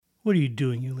What are you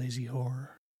doing, you lazy whore?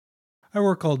 I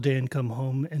work all day and come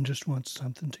home and just want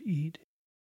something to eat.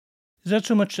 Is that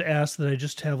so much to ask that I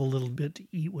just have a little bit to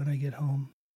eat when I get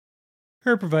home?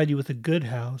 Here I provide you with a good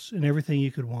house and everything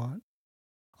you could want.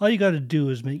 All you got to do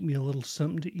is make me a little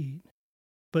something to eat.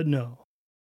 But no,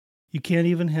 you can't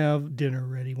even have dinner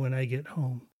ready when I get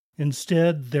home.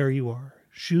 Instead, there you are,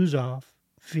 shoes off,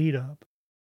 feet up,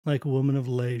 like a woman of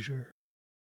leisure.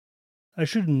 I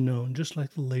should have known, just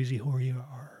like the lazy whore you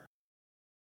are.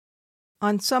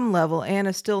 On some level,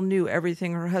 Anna still knew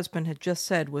everything her husband had just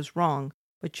said was wrong,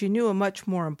 but she knew a much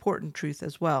more important truth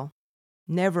as well.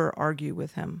 Never argue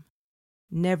with him.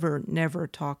 Never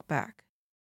talk back.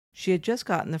 She had just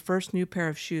gotten the first new pair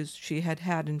of shoes she had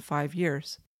had in 5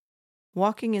 years.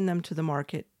 Walking in them to the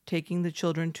market, taking the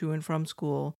children to and from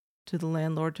school, to the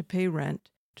landlord to pay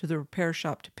rent, to the repair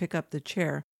shop to pick up the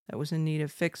chair that was in need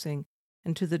of fixing,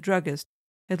 and to the druggist,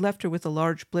 had left her with a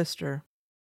large blister.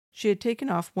 She had taken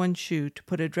off one shoe to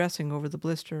put a dressing over the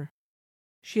blister.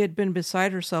 She had been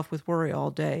beside herself with worry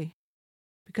all day.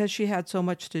 Because she had so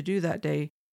much to do that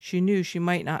day, she knew she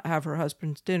might not have her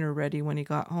husband's dinner ready when he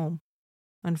got home.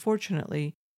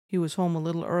 Unfortunately, he was home a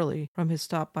little early from his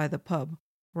stop by the pub,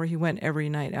 where he went every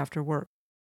night after work.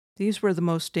 These were the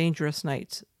most dangerous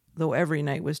nights, though every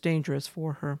night was dangerous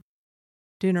for her.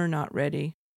 Dinner not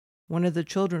ready, one of the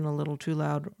children a little too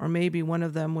loud, or maybe one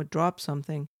of them would drop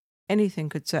something. Anything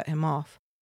could set him off.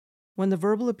 When the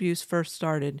verbal abuse first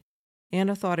started,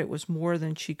 Anna thought it was more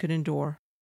than she could endure.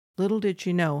 Little did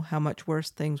she know how much worse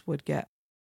things would get.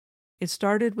 It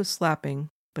started with slapping,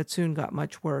 but soon got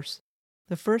much worse.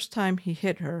 The first time he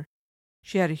hit her,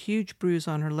 she had a huge bruise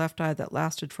on her left eye that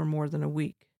lasted for more than a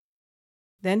week.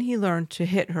 Then he learned to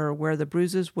hit her where the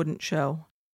bruises wouldn't show.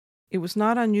 It was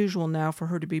not unusual now for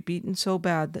her to be beaten so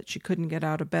bad that she couldn't get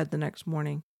out of bed the next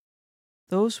morning.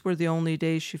 Those were the only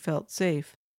days she felt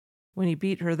safe. When he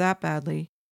beat her that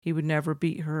badly, he would never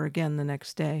beat her again the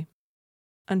next day.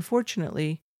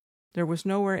 Unfortunately, there was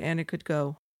nowhere Anna could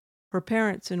go. Her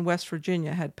parents in West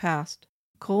Virginia had passed.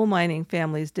 Coal mining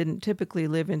families didn't typically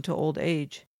live into old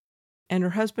age, and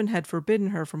her husband had forbidden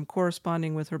her from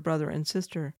corresponding with her brother and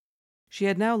sister. She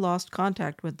had now lost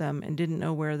contact with them and didn't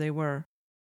know where they were.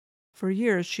 For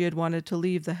years she had wanted to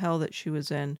leave the hell that she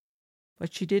was in,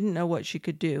 but she didn't know what she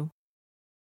could do.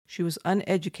 She was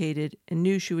uneducated and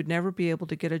knew she would never be able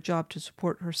to get a job to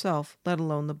support herself, let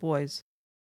alone the boys.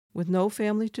 With no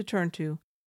family to turn to,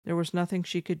 there was nothing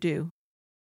she could do.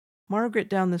 Margaret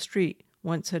down the street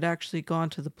once had actually gone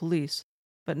to the police,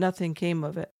 but nothing came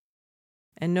of it,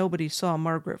 and nobody saw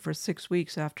Margaret for 6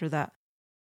 weeks after that.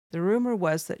 The rumor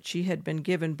was that she had been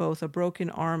given both a broken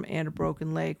arm and a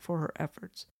broken leg for her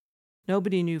efforts.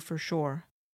 Nobody knew for sure.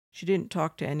 She didn't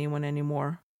talk to anyone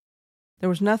anymore. There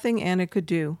was nothing Anna could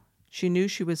do. She knew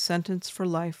she was sentenced for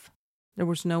life. There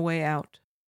was no way out.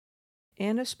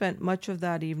 Anna spent much of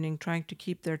that evening trying to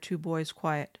keep their 2 boys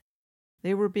quiet.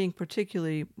 They were being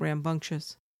particularly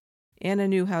rambunctious. Anna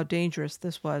knew how dangerous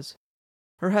this was.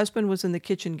 Her husband was in the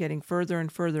kitchen getting further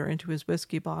and further into his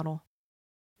whiskey bottle.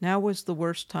 Now was the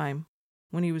worst time,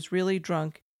 when he was really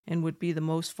drunk and would be the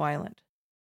most violent.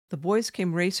 The boys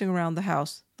came racing around the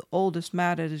house, the oldest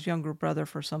mad at his younger brother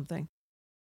for something.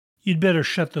 You'd better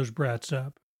shut those brats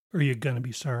up, or you're gonna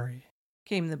be sorry,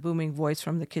 came the booming voice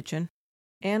from the kitchen.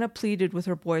 Anna pleaded with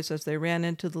her boys as they ran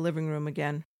into the living room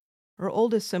again. Her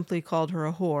oldest simply called her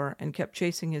a whore and kept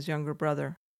chasing his younger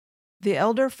brother. The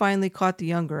elder finally caught the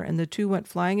younger, and the 2 went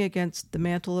flying against the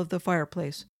mantel of the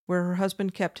fireplace, where her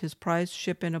husband kept his prized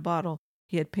ship in a bottle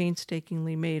he had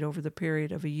painstakingly made over the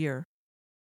period of a year.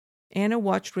 Anna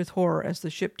watched with horror as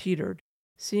the ship teetered,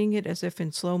 seeing it as if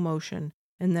in slow motion,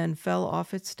 and then fell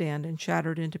off its stand and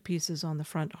shattered into pieces on the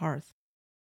front hearth.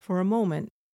 For a moment,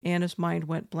 Anna's mind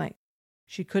went blank.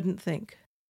 She couldn't think.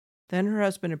 Then her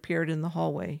husband appeared in the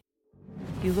hallway.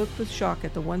 He looked with shock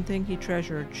at the one thing he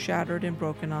treasured shattered and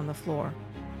broken on the floor.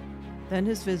 Then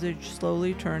his visage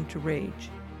slowly turned to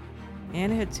rage.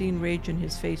 Anna had seen rage in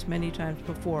his face many times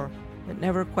before, but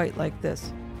never quite like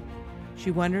this.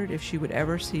 She wondered if she would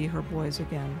ever see her boys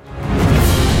again.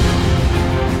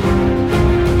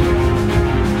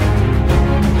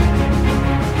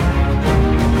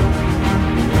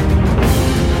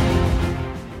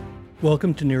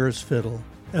 Welcome to Nearest Fiddle,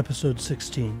 Episode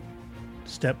 16,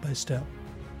 Step by Step.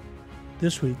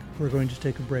 This week, we're going to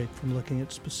take a break from looking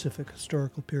at specific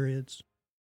historical periods.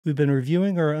 We've been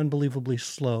reviewing our unbelievably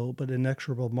slow but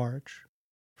inexorable march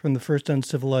from the first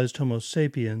uncivilized Homo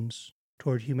sapiens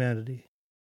toward humanity.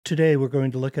 Today, we're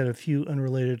going to look at a few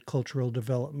unrelated cultural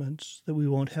developments that we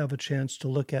won't have a chance to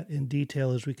look at in detail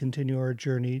as we continue our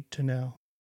journey to now.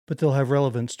 but they'll have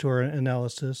relevance to our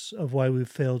analysis of why we've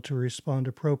failed to respond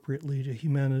appropriately to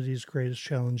humanity's greatest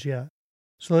challenge yet.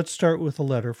 So let's start with a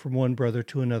letter from one brother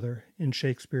to another in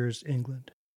Shakespeare's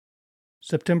England.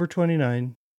 September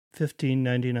 29,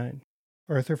 1599.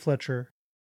 Arthur Fletcher,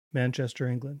 Manchester,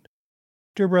 England.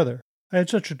 Dear brother, I had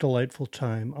such a delightful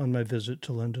time on my visit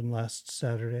to London last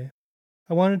Saturday.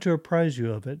 I wanted to apprise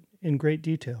you of it in great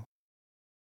detail.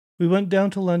 We went down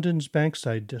to London's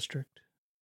Bankside district.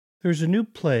 There's a new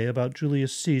play about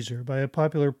Julius Caesar by a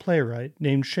popular playwright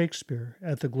named Shakespeare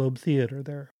at the Globe Theatre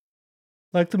there.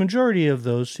 Like the majority of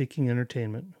those seeking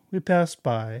entertainment, we passed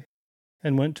by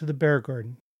and went to the Bear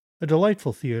Garden, a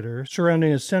delightful theatre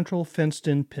surrounding a central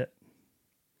fenced-in pit.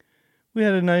 We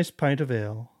had a nice pint of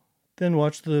ale, then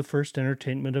watched the first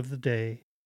entertainment of the day,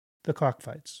 the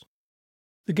cockfights.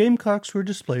 The gamecocks were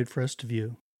displayed for us to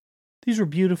view. These were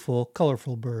beautiful,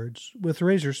 colorful birds, with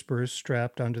razor spurs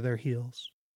strapped onto their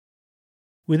heels.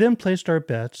 We then placed our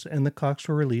bets, and the cocks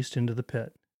were released into the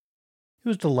pit. It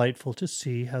was delightful to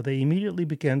see how they immediately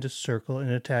began to circle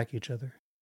and attack each other.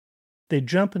 They'd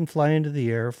jump and fly into the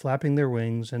air, flapping their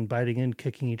wings and biting and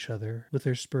kicking each other with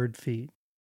their spurred feet.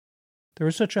 There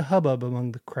was such a hubbub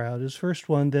among the crowd as first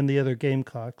one, then the other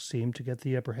gamecocks seemed to get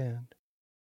the upper hand.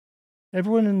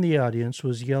 Everyone in the audience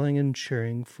was yelling and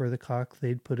cheering for the cock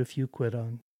they'd put a few quid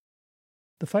on.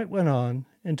 The fight went on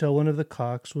until one of the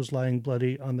cocks was lying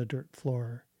bloody on the dirt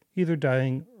floor, either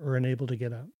dying or unable to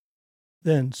get up.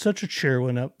 Then such a cheer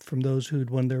went up from those who'd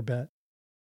won their bet.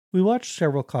 We watched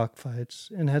several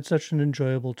cockfights and had such an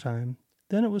enjoyable time.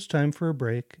 Then it was time for a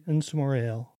break and some more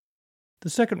ale. The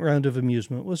second round of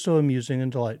amusement was so amusing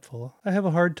and delightful, I have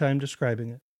a hard time describing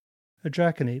it. A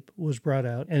jackanape was brought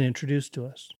out and introduced to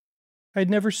us. I had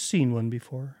never seen one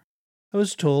before. I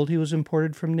was told he was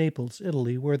imported from Naples,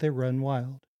 Italy, where they run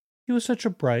wild. He was such a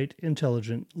bright,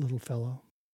 intelligent little fellow.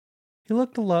 He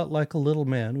looked a lot like a little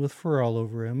man with fur all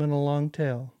over him and a long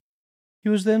tail. He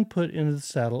was then put into the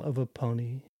saddle of a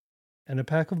pony, and a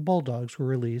pack of bulldogs were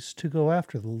released to go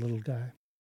after the little guy.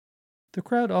 The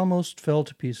crowd almost fell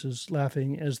to pieces,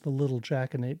 laughing as the little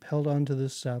jackanape held onto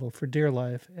this saddle for dear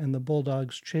life, and the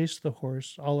bulldogs chased the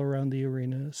horse all around the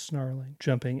arena, snarling,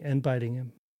 jumping, and biting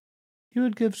him. He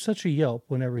would give such a yelp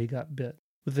whenever he got bit.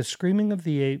 With the screaming of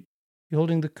the ape,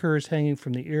 holding the curs hanging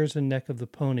from the ears and neck of the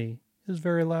pony, is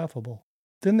very laughable.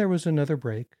 Then there was another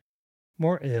break,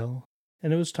 more ale,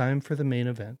 and it was time for the main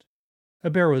event. A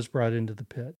bear was brought into the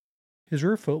pit. His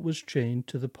rear foot was chained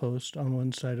to the post on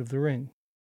one side of the ring.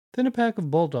 Then a pack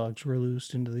of bulldogs were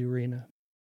loosed into the arena.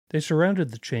 They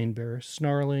surrounded the chained bear,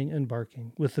 snarling and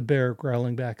barking, with the bear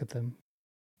growling back at them.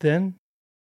 Then,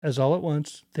 as all at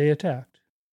once, they attacked.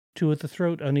 2 at the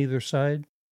throat on either side,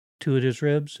 2 at his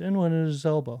ribs, and 1 at his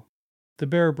elbow. The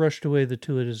bear brushed away the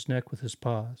 2 at his neck with his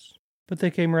paws, but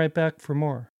they came right back for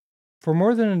more. For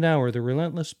more than an hour the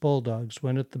relentless bulldogs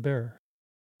went at the bear.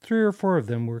 3 or 4 of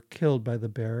them were killed by the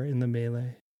bear in the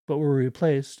melee, but were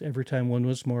replaced every time one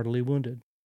was mortally wounded.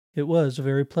 It was a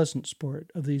very pleasant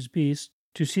sport of these beasts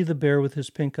to see the bear with his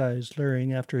pink eyes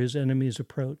leering after his enemy's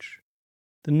approach,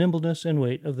 the nimbleness and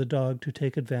weight of the dog to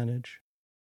take advantage,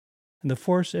 and the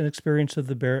force and experience of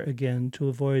the bear again to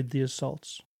avoid the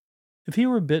assaults. If he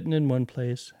were bitten in one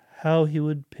place, how he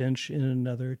would pinch in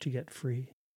another to get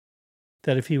free.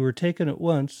 That if he were taken at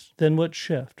once, then what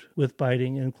shift, with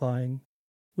biting and clawing,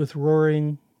 with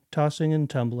roaring, tossing and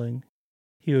tumbling,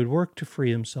 he would work to free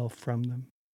himself from them.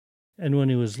 And when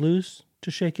he was loose,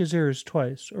 to shake his ears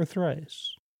twice or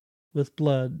thrice, with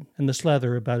blood and the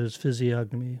slather about his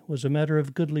physiognomy, was a matter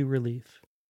of goodly relief.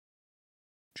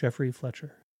 Geoffrey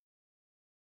Fletcher.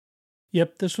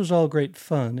 Yep, this was all great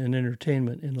fun and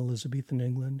entertainment in Elizabethan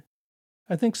England.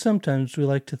 I think sometimes we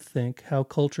like to think how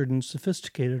cultured and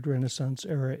sophisticated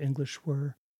Renaissance-era English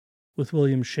were, with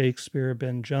William Shakespeare,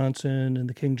 Ben Jonson, and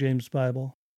the King James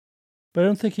Bible. But I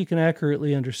don't think you can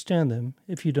accurately understand them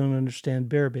if you don't understand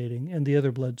bear baiting and the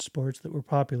other blood sports that were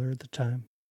popular at the time.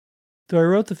 Though I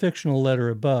wrote the fictional letter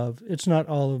above, it's not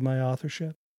all of my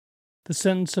authorship. The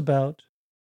sentence about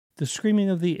the screaming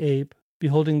of the ape,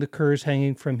 beholding the curs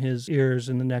hanging from his ears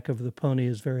and the neck of the pony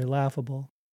is very laughable,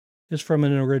 is from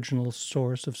an original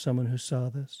source of someone who saw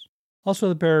this. Also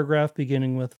the paragraph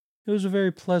beginning with, it was a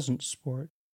very pleasant sport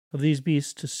of these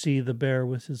beasts to see the bear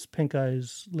with his pink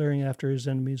eyes leering after his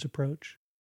enemy's approach,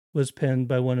 was penned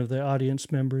by one of the audience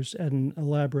members at an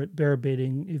elaborate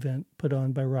bear-baiting event put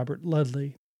on by Robert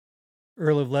Ludley,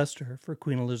 Earl of Leicester, for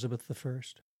Queen Elizabeth I.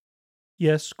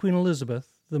 Yes, Queen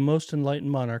Elizabeth, the most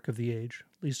enlightened monarch of the age,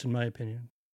 at least in my opinion,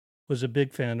 was a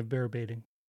big fan of bear-baiting.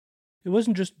 It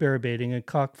wasn't just bear-baiting and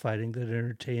cockfighting that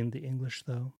entertained the English,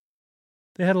 though.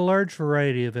 They had a large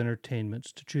variety of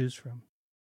entertainments to choose from.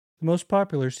 The most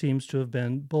popular seems to have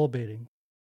been bull baiting,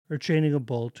 or chaining a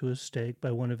bull to a stake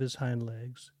by one of his hind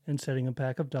legs and setting a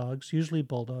pack of dogs, usually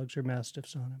bulldogs or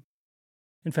mastiffs, on him.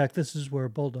 In fact, this is where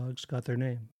bulldogs got their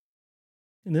name.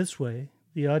 In this way,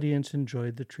 the audience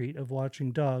enjoyed the treat of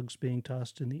watching dogs being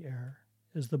tossed in the air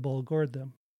as the bull gored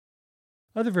them.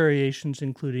 Other variations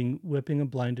including whipping a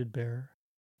blinded bear,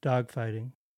 dog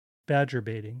fighting, badger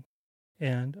baiting,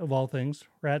 and, of all things,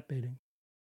 rat baiting.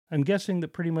 I'm guessing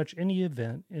that pretty much any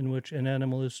event in which an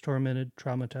animal is tormented,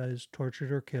 traumatized, tortured,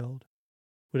 or killed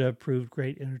would have proved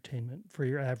great entertainment for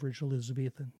your average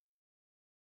Elizabethan.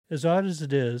 As odd as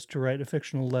it is to write a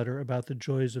fictional letter about the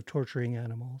joys of torturing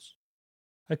animals,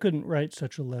 I couldn't write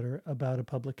such a letter about a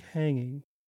public hanging,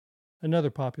 another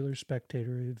popular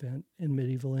spectator event in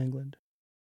medieval England.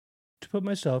 To put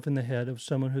myself in the head of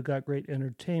someone who got great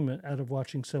entertainment out of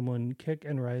watching someone kick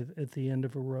and writhe at the end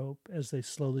of a rope as they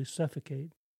slowly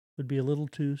suffocate would be a little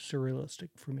too surrealistic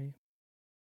for me.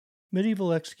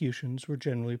 Medieval executions were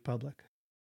generally public.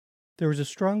 There was a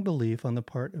strong belief on the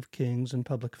part of kings and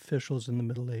public officials in the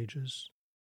Middle Ages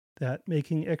that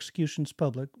making executions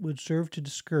public would serve to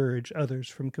discourage others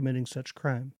from committing such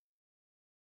crime.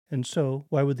 And so,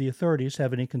 why would the authorities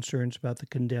have any concerns about the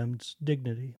condemned's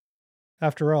dignity?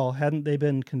 After all, hadn't they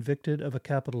been convicted of a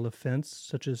capital offense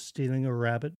such as stealing a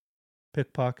rabbit,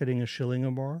 pickpocketing a shilling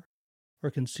or more, or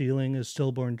concealing a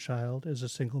stillborn child as a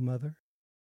single mother?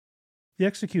 The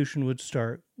execution would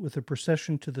start with a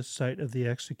procession to the site of the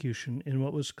execution in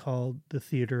what was called the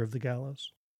Theatre of the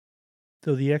Gallows.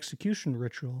 Though the execution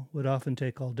ritual would often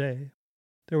take all day,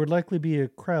 there would likely be a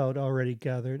crowd already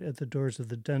gathered at the doors of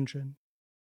the dungeon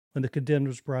when the condemned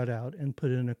was brought out and put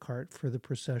in a cart for the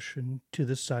procession to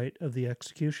the site of the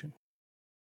execution.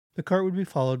 The cart would be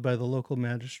followed by the local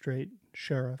magistrate,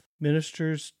 sheriff,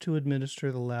 ministers to administer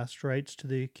the last rites to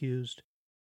the accused,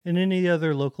 and any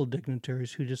other local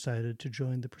dignitaries who decided to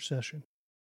join the procession.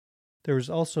 There was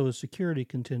also a security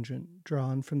contingent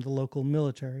drawn from the local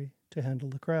military to handle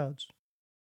the crowds.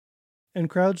 And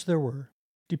crowds there were.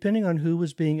 Depending on who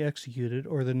was being executed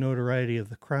or the notoriety of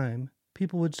the crime,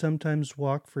 people would sometimes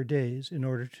walk for days in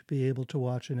order to be able to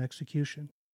watch an execution.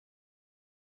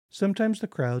 Sometimes the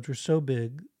crowds were so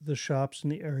big the shops in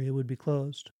the area would be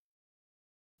closed.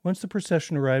 Once the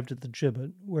procession arrived at the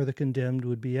gibbet where the condemned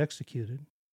would be executed,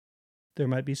 there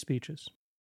might be speeches.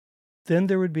 Then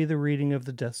there would be the reading of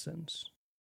the death sentence.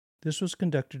 This was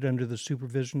conducted under the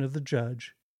supervision of the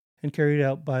judge and carried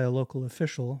out by a local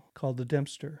official called the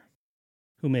dempster,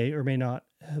 who may or may not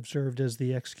have served as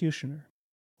the executioner,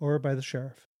 or by the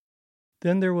sheriff.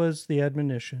 Then there was the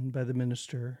admonition by the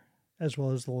minister, as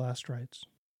well as the last rites.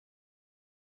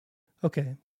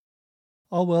 Okay,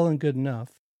 all well and good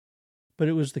enough, but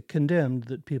it was the condemned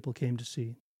that people came to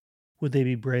see. Would they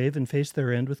be brave and face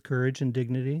their end with courage and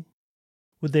dignity?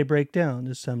 Would they break down,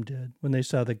 as some did, when they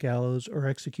saw the gallows or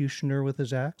executioner with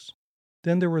his axe?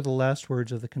 Then there were the last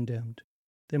words of the condemned.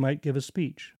 They might give a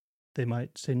speech. They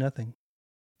might say nothing.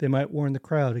 They might warn the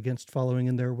crowd against following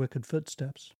in their wicked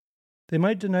footsteps. They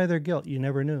might deny their guilt, you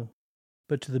never knew.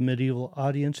 But to the medieval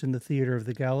audience in the Theatre of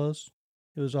the Gallows,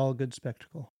 it was all good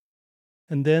spectacle.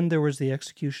 And then there was the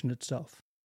execution itself.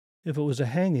 If it was a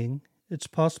hanging, it's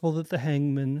possible that the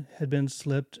hangman had been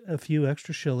slipped a few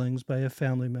extra shillings by a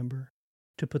family member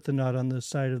to put the knot on the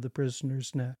side of the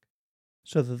prisoner's neck,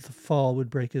 so that the fall would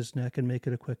break his neck and make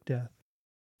it a quick death.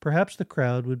 Perhaps the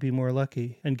crowd would be more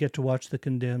lucky and get to watch the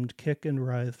condemned kick and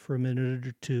writhe for a minute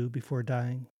or two before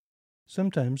dying.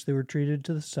 Sometimes they were treated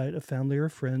to the sight of family or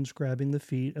friends grabbing the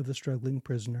feet of the struggling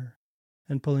prisoner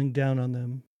and pulling down on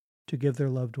them to give their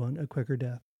loved one a quicker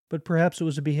death. But perhaps it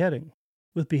was a beheading.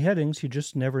 With beheadings, you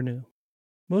just never knew.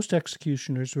 Most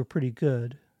executioners were pretty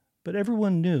good, but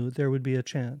everyone knew there would be a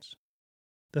chance.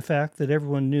 The fact that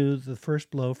everyone knew the first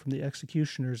blow from the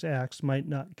executioner's axe might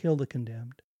not kill the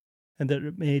condemned, and that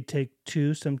it may take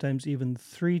 2, sometimes even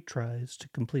 3 tries to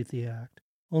complete the act,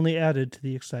 only added to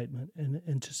the excitement and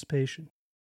anticipation.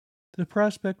 The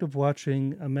prospect of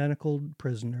watching a manacled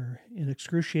prisoner in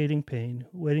excruciating pain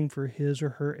waiting for his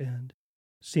or her end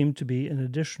seemed to be an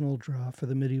additional draw for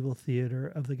the medieval Theatre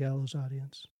of the Gallows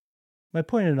audience. My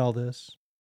point in all this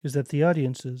is that the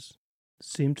audiences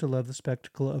seemed to love the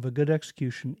spectacle of a good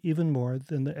execution even more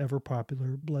than the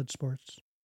ever-popular blood sports.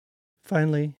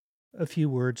 Finally, a few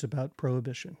words about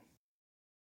prohibition.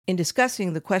 In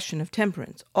discussing the question of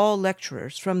temperance, all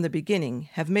lecturers from the beginning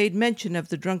have made mention of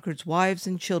the drunkard's wives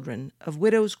and children, of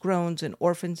widows' groans and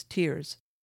orphans' tears.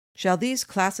 Shall these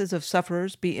classes of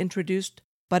sufferers be introduced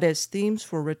but as themes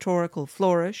for rhetorical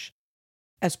flourish,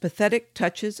 as pathetic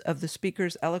touches of the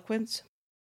speaker's eloquence?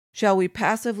 Shall we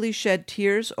passively shed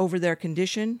tears over their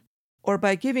condition, or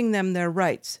by giving them their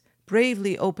rights,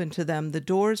 bravely opened to them the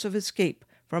doors of escape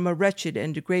from a wretched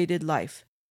and degraded life.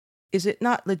 Is it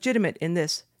not legitimate in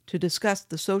this to discuss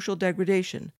the social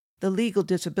degradation, the legal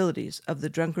disabilities of the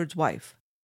drunkard's wife?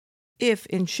 If,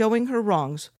 in showing her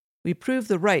wrongs, we prove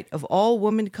the right of all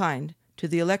womankind to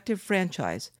the elective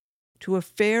franchise, to a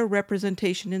fair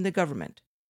representation in the government,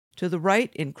 to the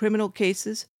right in criminal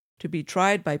cases to be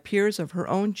tried by peers of her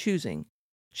own choosing,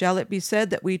 shall it be said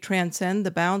that we transcend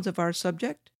the bounds of our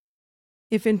subject?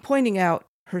 If in pointing out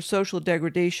her social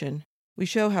degradation, we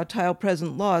show how tile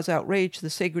present laws outrage the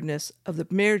sacredness of the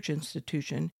marriage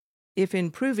institution, if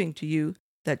in proving to you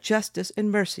that justice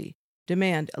and mercy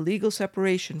demand a legal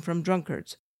separation from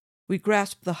drunkards, we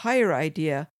grasp the higher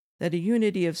idea that a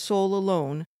unity of soul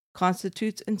alone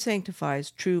constitutes and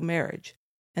sanctifies true marriage,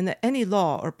 and that any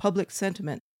law or public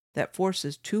sentiment that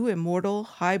forces two immortal,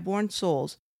 high-born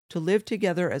souls to live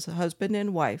together as a husband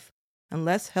and wife,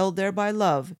 unless held there by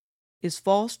love, is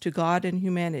false to God and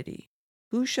humanity.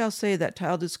 Who shall say that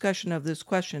tile discussion of this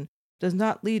question does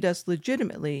not lead us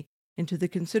legitimately into the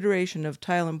consideration of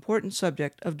tile important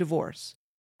subject of divorce?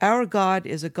 Our God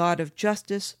is a God of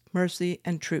justice, mercy,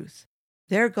 and truth.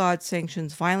 Their God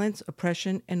sanctions violence,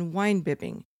 oppression, and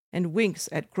wine-bibbing, and winks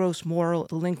at gross moral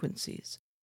delinquencies.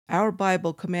 Our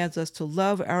Bible commands us to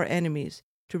love our enemies,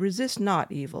 to resist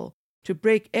not evil, to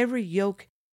break every yoke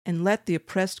and let the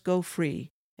oppressed go free,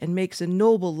 and makes a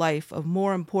noble life of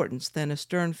more importance than a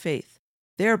stern faith.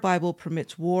 Their Bible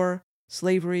permits war,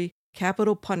 slavery,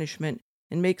 capital punishment,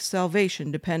 and makes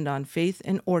salvation depend on faith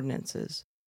and ordinances.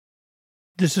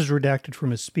 This is redacted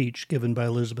from a speech given by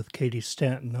Elizabeth Cady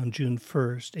Stanton on June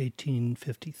 1st,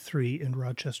 1853, in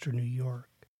Rochester, New York.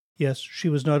 Yes, she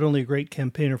was not only a great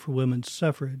campaigner for women's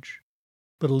suffrage,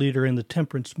 but a leader in the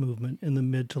temperance movement in the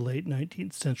mid to late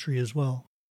 19th century as well.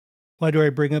 Why do I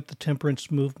bring up the temperance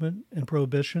movement and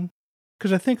prohibition?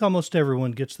 Because I think almost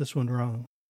everyone gets this one wrong.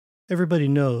 Everybody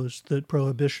knows that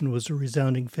prohibition was a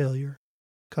resounding failure,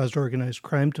 caused organized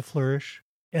crime to flourish,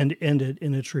 and ended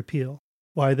in its repeal.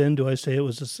 Why then do I say it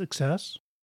was a success?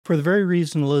 For the very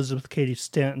reason Elizabeth Cady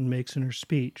Stanton makes in her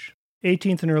speech.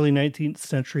 18th and early 19th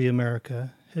century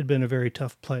America had been a very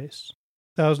tough place.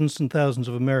 Thousands and thousands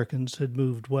of Americans had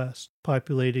moved west,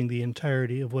 populating the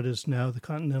entirety of what is now the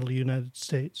continental United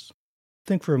States.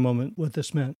 Think for a moment what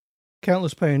this meant.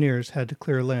 Countless pioneers had to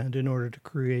clear land in order to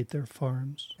create their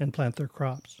farms and plant their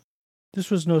crops. This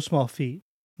was no small feat,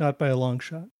 not by a long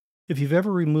shot. If you've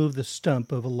ever removed the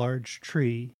stump of a large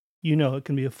tree, you know it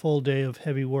can be a full day of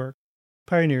heavy work.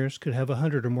 Pioneers could have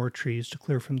 100 or more trees to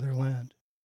clear from their land.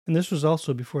 And this was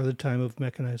also before the time of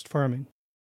mechanized farming.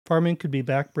 Farming could be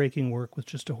back-breaking work with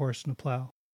just a horse and a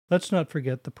plow. Let's not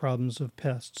forget the problems of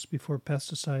pests before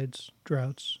pesticides,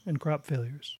 droughts, and crop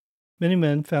failures. Many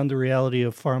men found the reality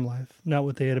of farm life not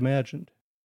what they had imagined.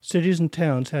 Cities and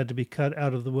towns had to be cut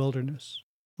out of the wilderness,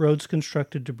 roads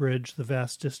constructed to bridge the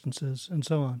vast distances, and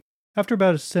so on. After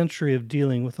about a century of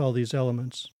dealing with all these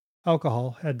elements,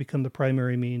 alcohol had become the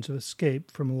primary means of escape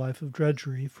from a life of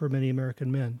drudgery for many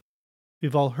American men.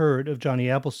 We've all heard of Johnny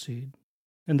Appleseed,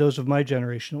 and those of my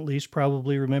generation at least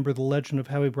probably remember the legend of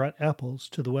how he brought apples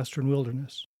to the western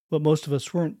wilderness. What most of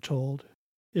us weren't told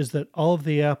is that all of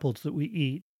the apples that we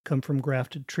eat come from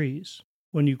grafted trees.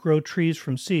 When you grow trees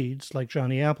from seeds, like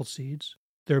Johnny Appleseeds,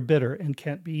 they're bitter and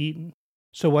can't be eaten.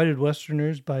 So why did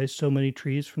Westerners buy so many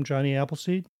trees from Johnny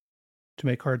Appleseed? To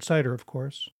make hard cider, of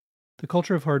course. The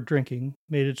culture of hard drinking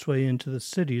made its way into the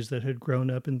cities that had grown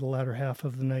up in the latter half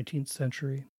of the 19th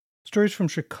century. Stories from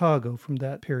Chicago from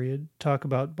that period talk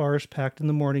about bars packed in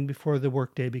the morning before the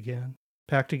workday began,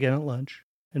 packed again at lunch,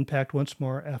 and packed once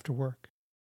more after work.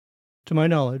 To my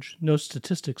knowledge, no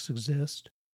statistics exist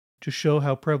to show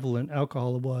how prevalent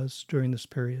alcohol was during this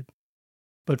period,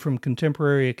 but from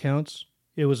contemporary accounts,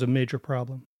 it was a major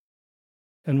problem.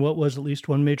 And what was at least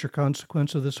one major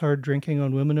consequence of this hard drinking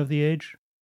on women of the age?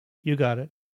 You got it.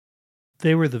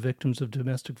 They were the victims of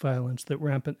domestic violence that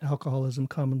rampant alcoholism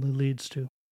commonly leads to.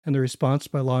 And the response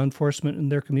by law enforcement in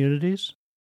their communities?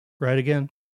 Right again.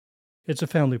 It's a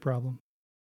family problem.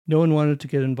 No one wanted to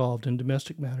get involved in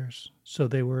domestic matters, so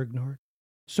they were ignored.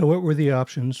 So what were the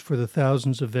options for the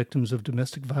thousands of victims of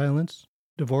domestic violence?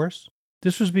 Divorce?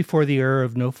 This was before the era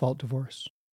of no-fault divorce.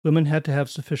 Women had to have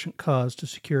sufficient cause to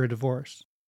secure a divorce.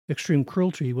 Extreme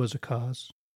cruelty was a cause,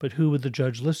 but who would the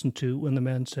judge listen to when the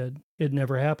man said it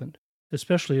never happened,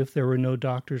 especially if there were no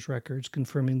doctor's records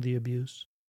confirming the abuse,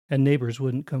 and neighbors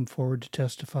wouldn't come forward to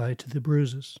testify to the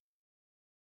bruises?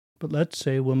 But let's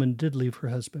say a woman did leave her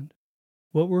husband.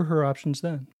 What were her options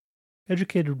then?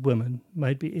 Educated women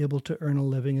might be able to earn a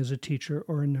living as a teacher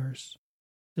or a nurse,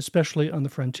 especially on the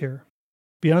frontier.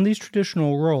 Beyond these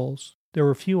traditional roles, There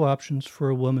were few options for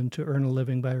a woman to earn a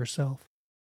living by herself.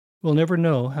 We'll never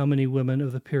know how many women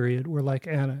of the period were like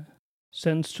Anna,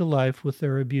 sentenced to life with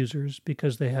their abusers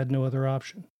because they had no other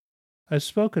option. I've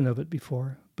spoken of it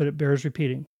before, but it bears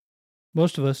repeating.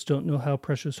 Most of us don't know how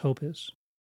precious hope is.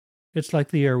 It's like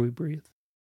the air we breathe.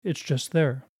 It's just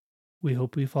there. We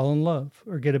hope we fall in love,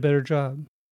 or get a better job,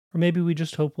 or maybe we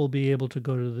just hope we'll be able to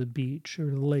go to the beach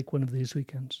or the lake one of these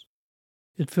weekends.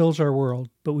 It fills our world,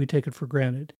 but we take it for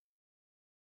granted.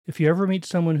 If you ever meet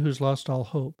someone who's lost all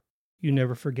hope, you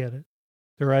never forget it.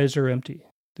 Their eyes are empty.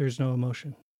 There's no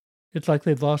emotion. It's like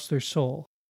they've lost their soul.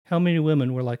 How many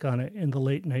women were like Anna in the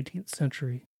late 19th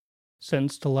century,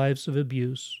 sentenced to lives of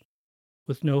abuse,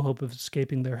 with no hope of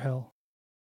escaping their hell?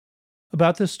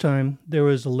 About this time, there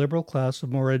was a liberal class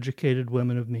of more educated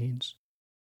women of means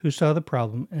who saw the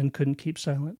problem and couldn't keep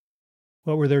silent.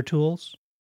 What were their tools?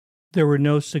 There were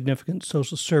no significant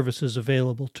social services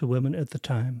available to women at the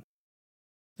time.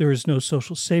 There was no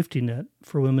social safety net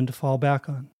for women to fall back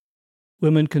on.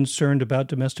 Women concerned about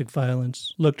domestic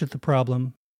violence looked at the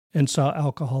problem and saw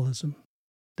alcoholism.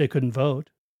 They couldn't vote.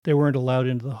 They weren't allowed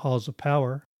into the halls of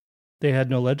power. They had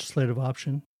no legislative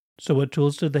option. So what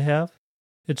tools did they have?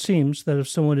 It seems that if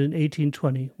someone in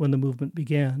 1820, when the movement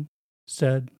began,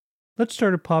 said, "Let's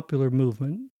start a popular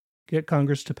movement, get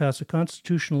Congress to pass a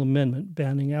constitutional amendment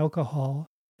banning alcohol,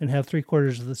 and have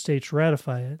 3/4 of the states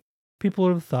ratify it," people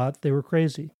would have thought they were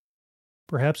crazy.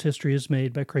 Perhaps history is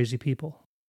made by crazy people.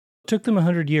 It took them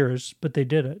 100 years, but they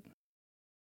did it.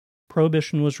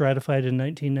 Prohibition was ratified in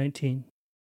 1919,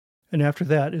 and after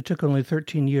that it took only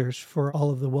 13 years for all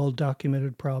of the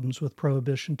well-documented problems with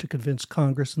prohibition to convince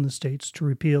Congress and the states to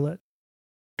repeal it.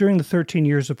 During the 13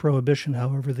 years of prohibition,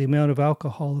 however, the amount of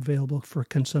alcohol available for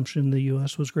consumption in the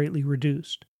U.S. was greatly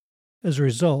reduced. As a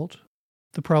result,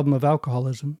 the problem of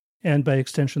alcoholism, and by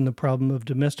extension the problem of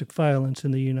domestic violence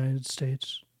in the United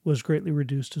States, was greatly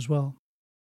reduced as well.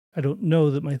 I don't know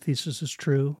that my thesis is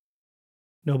true.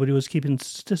 Nobody was keeping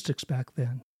statistics back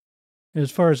then. And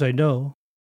as far as I know,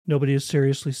 nobody has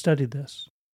seriously studied this.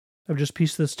 I've just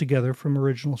pieced this together from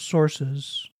original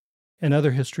sources and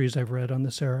other histories I've read on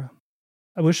this era.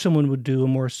 I wish someone would do a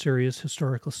more serious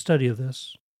historical study of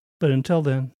this, but until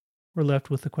then, we're left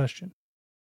with the question: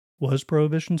 was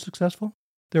Prohibition successful?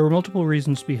 There were multiple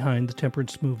reasons behind the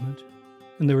temperance movement,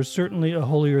 and there was certainly a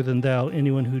holier-than-thou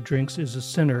anyone who drinks is a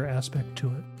sinner aspect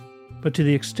to it. But to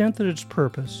the extent that its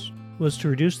purpose was to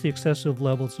reduce the excessive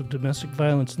levels of domestic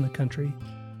violence in the country,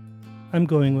 I'm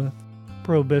going with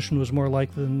Prohibition was more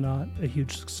likely than not a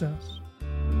huge success.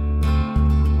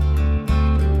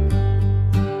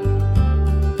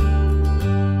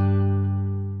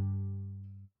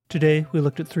 Today, we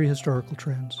looked at 3 historical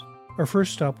trends. Our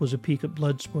first stop was a peek at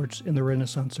blood sports in the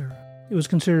Renaissance era. It was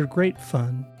considered great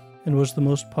fun and was the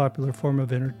most popular form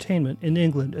of entertainment in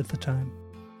England at the time.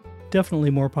 Definitely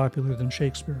more popular than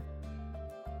Shakespeare.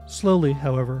 Slowly,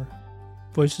 however,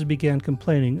 voices began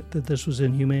complaining that this was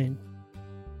inhumane.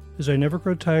 As I never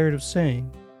grow tired of saying,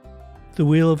 the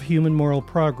wheel of human moral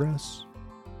progress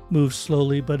moves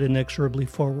slowly but inexorably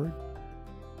forward.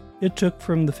 It took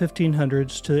from the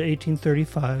 1500s to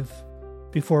 1835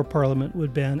 before Parliament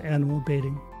would ban animal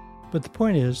baiting. But the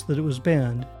point is that it was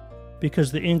banned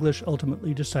because the English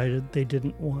ultimately decided they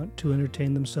didn't want to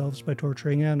entertain themselves by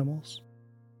torturing animals.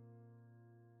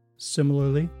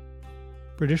 Similarly,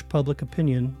 British public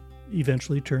opinion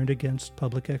eventually turned against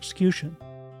public execution,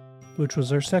 which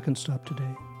was our second stop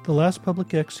today. The last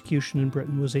public execution in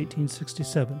Britain was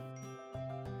 1867.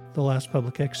 The last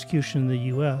public execution in the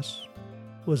U.S.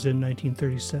 was in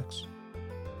 1936.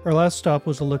 Our last stop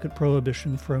was a look at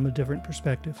Prohibition from a different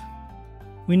perspective.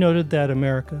 We noted that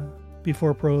America,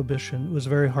 before Prohibition, was a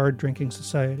very hard-drinking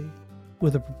society,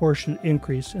 with a proportionate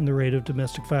increase in the rate of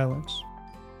domestic violence.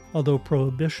 Although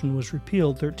Prohibition was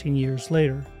repealed 13 years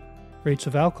later, rates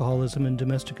of alcoholism and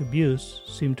domestic abuse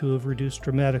seem to have reduced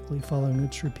dramatically following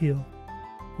its repeal.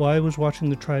 Why was watching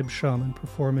the tribe shaman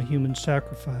perform a human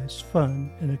sacrifice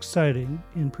fun and exciting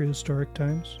in prehistoric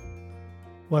times?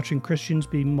 Watching Christians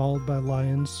be mauled by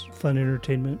lions fun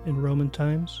entertainment in Roman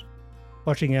times?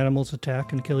 Watching animals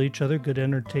attack and kill each other good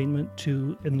entertainment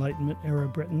to Enlightenment-era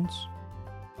Britons?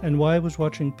 And why was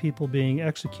watching people being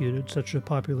executed such a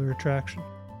popular attraction?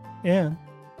 And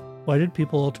why did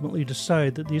people ultimately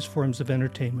decide that these forms of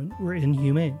entertainment were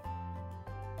inhumane?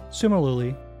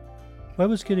 Similarly, why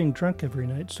was getting drunk every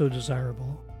night so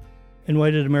desirable? And why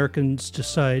did Americans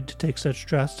decide to take such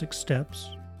drastic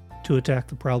steps to attack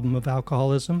the problem of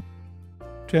alcoholism?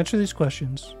 To answer these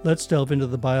questions, let's delve into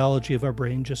the biology of our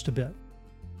brain just a bit.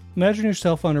 Imagine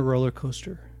yourself on a roller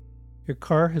coaster. Your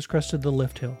car has crested the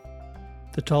lift hill.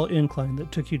 The tall incline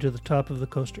that took you to the top of the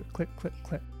coaster. Click, click,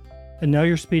 click. And now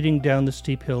you're speeding down the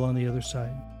steep hill on the other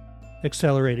side,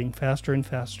 accelerating faster and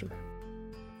faster.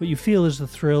 What you feel is the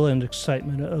thrill and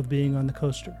excitement of being on the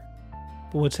coaster.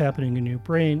 But what's happening in your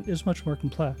brain is much more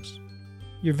complex.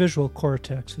 Your visual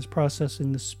cortex is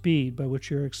processing the speed by which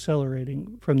you're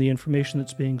accelerating from the information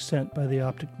that's being sent by the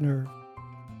optic nerve.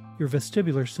 Your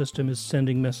vestibular system is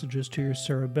sending messages to your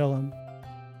cerebellum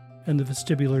and the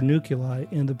vestibular nuclei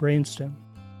in the brainstem,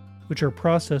 which are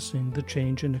processing the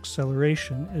change in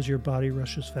acceleration as your body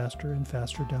rushes faster and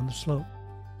faster down the slope.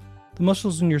 The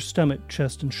muscles in your stomach,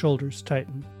 chest, and shoulders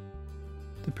tighten.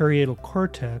 The parietal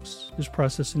cortex is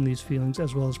processing these feelings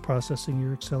as well as processing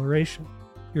your acceleration.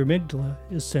 Your amygdala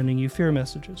is sending you fear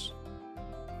messages.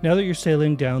 Now that you're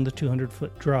sailing down the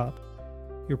 200-foot drop,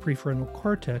 your prefrontal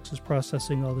cortex is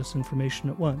processing all this information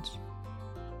at once.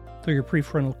 Though your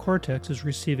prefrontal cortex is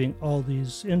receiving all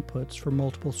these inputs from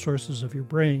multiple sources of your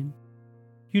brain,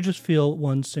 you just feel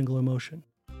one single emotion,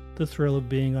 the thrill of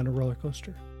being on a roller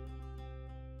coaster.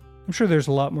 I'm sure there's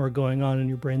a lot more going on in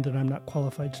your brain that I'm not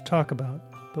qualified to talk about,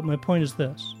 but my point is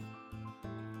this.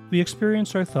 We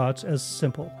experience our thoughts as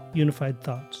simple, unified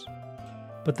thoughts,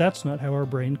 but that's not how our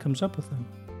brain comes up with them.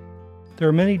 There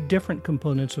are many different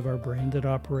components of our brain that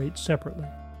operate separately.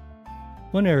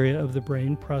 One area of the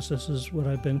brain processes what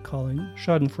I've been calling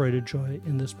schadenfreude joy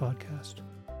in this podcast,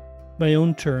 my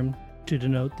own term to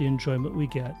denote the enjoyment we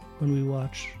get when we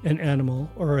watch an animal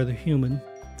or other human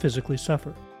physically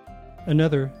suffer.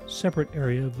 Another, separate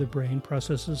area of the brain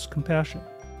processes compassion.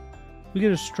 We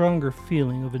get a stronger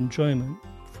feeling of enjoyment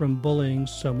from bullying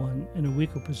someone in a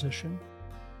weaker position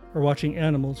or watching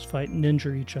animals fight and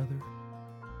injure each other.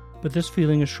 But this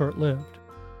feeling is short-lived.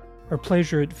 Our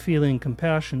pleasure at feeling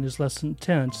compassion is less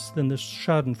intense than this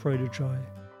schadenfreude joy,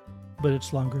 but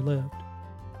it's longer-lived.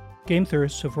 Game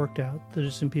theorists have worked out that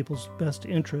it's in people's best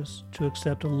interest to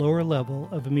accept a lower level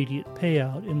of immediate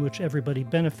payout in which everybody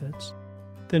benefits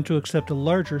than to accept a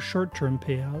larger short-term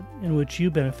payout in which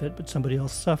you benefit but somebody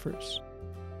else suffers.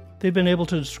 They've been able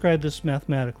to describe this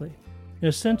mathematically. In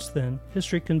a sense, then,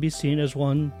 history can be seen as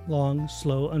one long,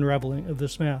 slow unraveling of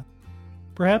this math.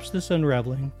 Perhaps this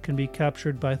unraveling can be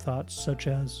captured by thoughts such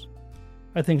as,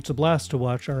 I think it's a blast to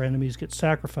watch our enemies get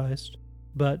sacrificed,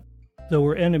 but though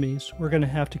we're enemies, we're going to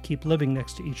have to keep living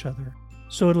next to each other,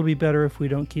 so it'll be better if we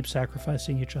don't keep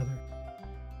sacrificing each other.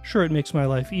 Sure, it makes my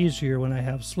life easier when I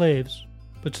have slaves,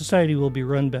 but society will be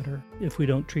run better if we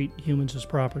don't treat humans as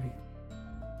property.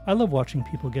 I love watching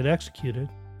people get executed,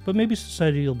 but maybe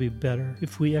society will be better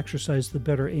if we exercise the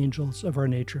better angels of our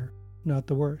nature, not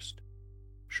the worst.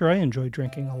 Sure, I enjoy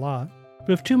drinking a lot,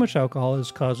 but if too much alcohol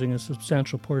is causing a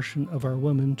substantial portion of our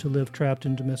women to live trapped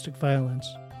in domestic violence,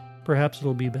 perhaps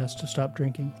it'll be best to stop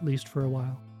drinking, at least for a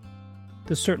while.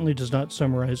 This certainly does not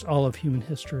summarize all of human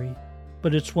history,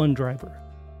 but it's one driver.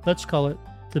 Let's call it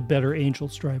the better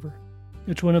angels driver.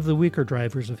 It's one of the weaker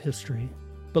drivers of history,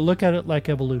 but look at it like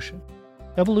evolution.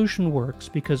 Evolution works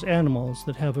because animals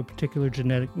that have a particular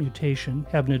genetic mutation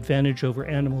have an advantage over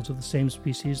animals of the same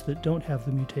species that don't have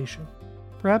the mutation.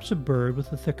 Perhaps a bird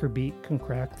with a thicker beak can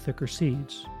crack thicker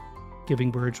seeds,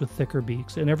 giving birds with thicker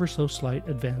beaks an ever so slight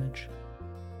advantage.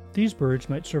 These birds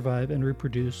might survive and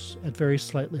reproduce at very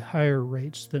slightly higher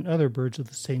rates than other birds of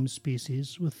the same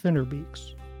species with thinner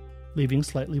beaks, leaving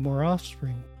slightly more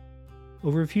offspring.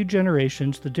 Over a few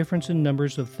generations, the difference in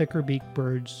numbers of thicker-beaked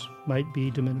birds might be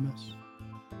de minimis.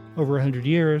 Over 100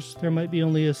 years, there might be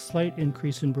only a slight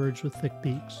increase in birds with thick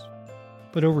beaks.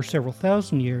 But over several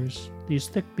thousand years, these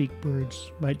thick-beaked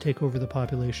birds might take over the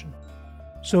population.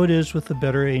 So it is with the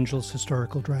better angels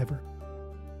historical driver.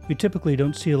 We typically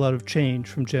don't see a lot of change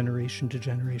from generation to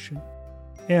generation.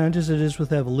 And as it is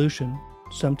with evolution,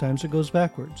 sometimes it goes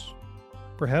backwards.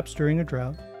 Perhaps during a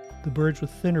drought, the birds with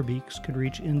thinner beaks can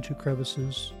reach into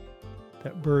crevices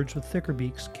that birds with thicker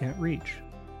beaks can't reach,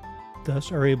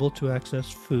 thus are able to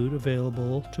access food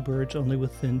available to birds only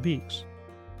with thin beaks.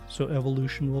 So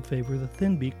evolution will favor the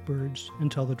thin-beaked birds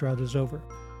until the drought is over.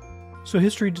 So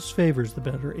history disfavors the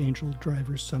better angel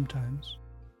drivers sometimes,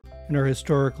 and our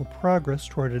historical progress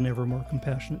toward an ever more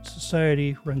compassionate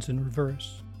society runs in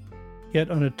reverse. Yet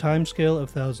on a timescale of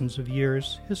thousands of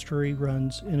years, history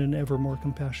runs in an ever more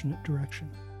compassionate direction.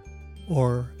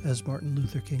 Or, as Martin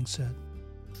Luther King said,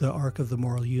 the arc of the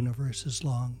moral universe is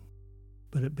long,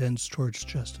 but it bends towards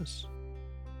justice.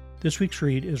 This week's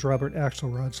read is Robert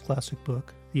Axelrod's classic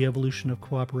book, The Evolution of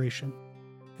Cooperation.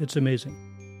 It's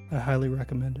amazing. I highly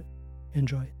recommend it.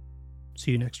 Enjoy.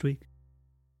 See you next week.